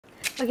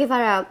Okey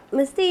Farah,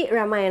 mesti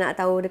ramai yang nak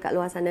tahu dekat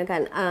luar sana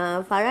kan.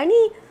 Farah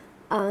ni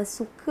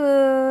suka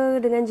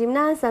dengan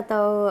gimnas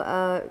atau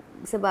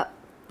sebab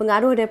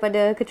pengaruh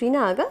daripada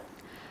Katrina ke?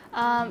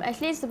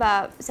 Actually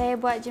sebab saya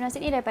buat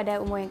gimnastik ni daripada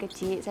umur yang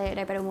kecil, saya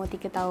daripada umur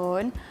 3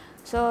 tahun.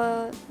 So,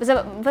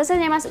 sebab first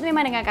yang masuk tu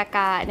memang dengan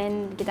kakak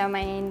dan kita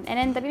main.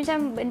 And then tapi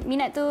macam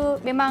minat tu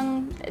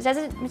memang saya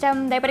rasa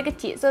macam daripada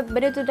kecil. So,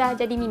 benda tu dah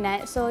jadi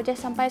minat. So,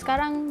 just sampai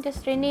sekarang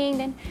just training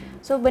dan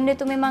so benda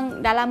tu memang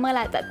dah lama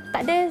lah. Tak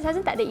ada, saya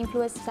rasa tak ada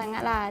influence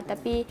sangat lah.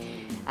 Tapi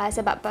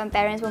sebab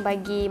parents pun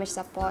bagi macam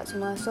support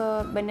semua.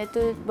 So, benda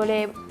tu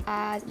boleh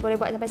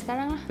buat sampai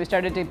sekarang lah. We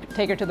started to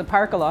take her to the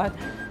park a lot.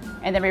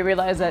 And then we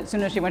realized that as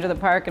soon as she went to the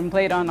park and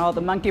played on all the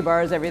monkey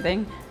bars,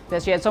 everything,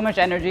 that she had so much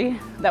energy.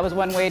 That was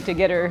one way to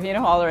get her,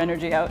 all her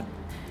energy out.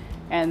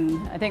 And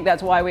I think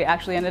that's why we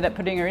actually ended up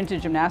putting her into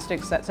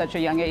gymnastics at such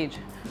a young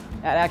age,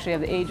 at actually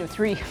at the age of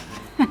 3.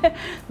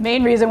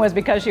 Main reason was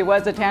because she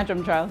was a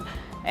tantrum child.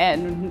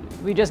 And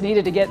we just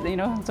needed to get,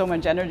 so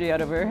much energy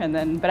out of her.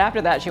 But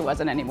after that, she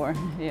wasn't anymore.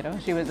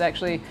 She was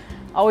actually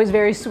always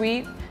very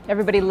sweet.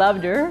 Everybody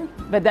loved her,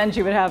 but then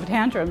she would have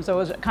tantrums. So it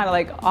was kind of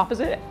like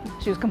opposite.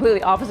 She was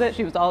completely opposite.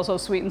 She was also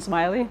sweet and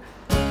smiley.